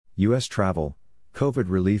U.S. travel, COVID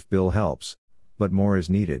relief bill helps, but more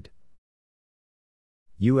is needed.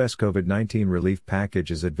 U.S. COVID-19 relief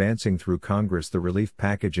package is advancing through Congress. The relief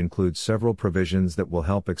package includes several provisions that will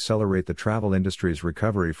help accelerate the travel industry's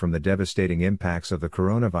recovery from the devastating impacts of the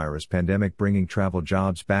coronavirus pandemic. Bringing travel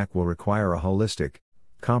jobs back will require a holistic,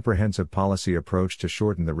 comprehensive policy approach to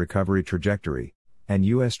shorten the recovery trajectory, and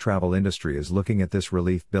U.S. travel industry is looking at this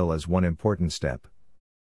relief bill as one important step.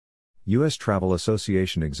 U.S. Travel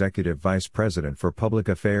Association Executive Vice President for Public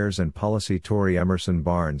Affairs and Policy Tori Emerson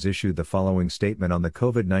Barnes issued the following statement on the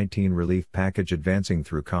COVID-19 relief package advancing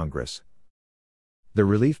through Congress. The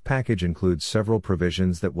relief package includes several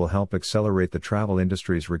provisions that will help accelerate the travel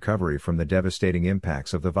industry's recovery from the devastating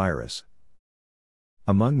impacts of the virus.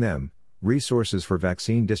 Among them, resources for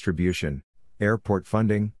vaccine distribution, airport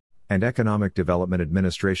funding, and Economic Development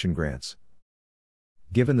Administration grants.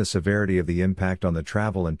 Given the severity of the impact on the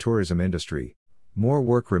travel and tourism industry, more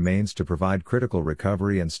work remains to provide critical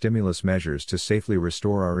recovery and stimulus measures to safely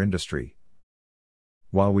restore our industry.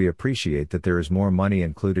 While we appreciate that there is more money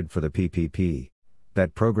included for the PPP,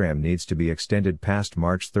 that program needs to be extended past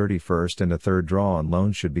March 31st and a third draw on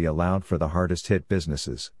loans should be allowed for the hardest hit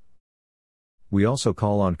businesses. We also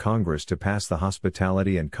call on Congress to pass the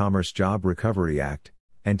Hospitality and Commerce Job Recovery Act,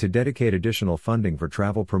 and to dedicate additional funding for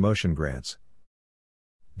travel promotion grants.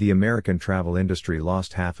 The American travel industry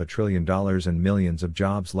lost $500 billion and millions of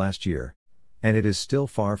jobs last year, and it is still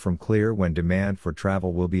far from clear when demand for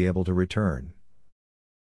travel will be able to return.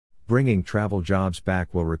 Bringing travel jobs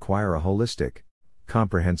back will require a holistic,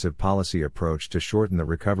 comprehensive policy approach to shorten the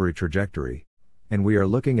recovery trajectory, and we are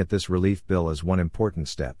looking at this relief bill as one important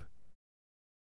step.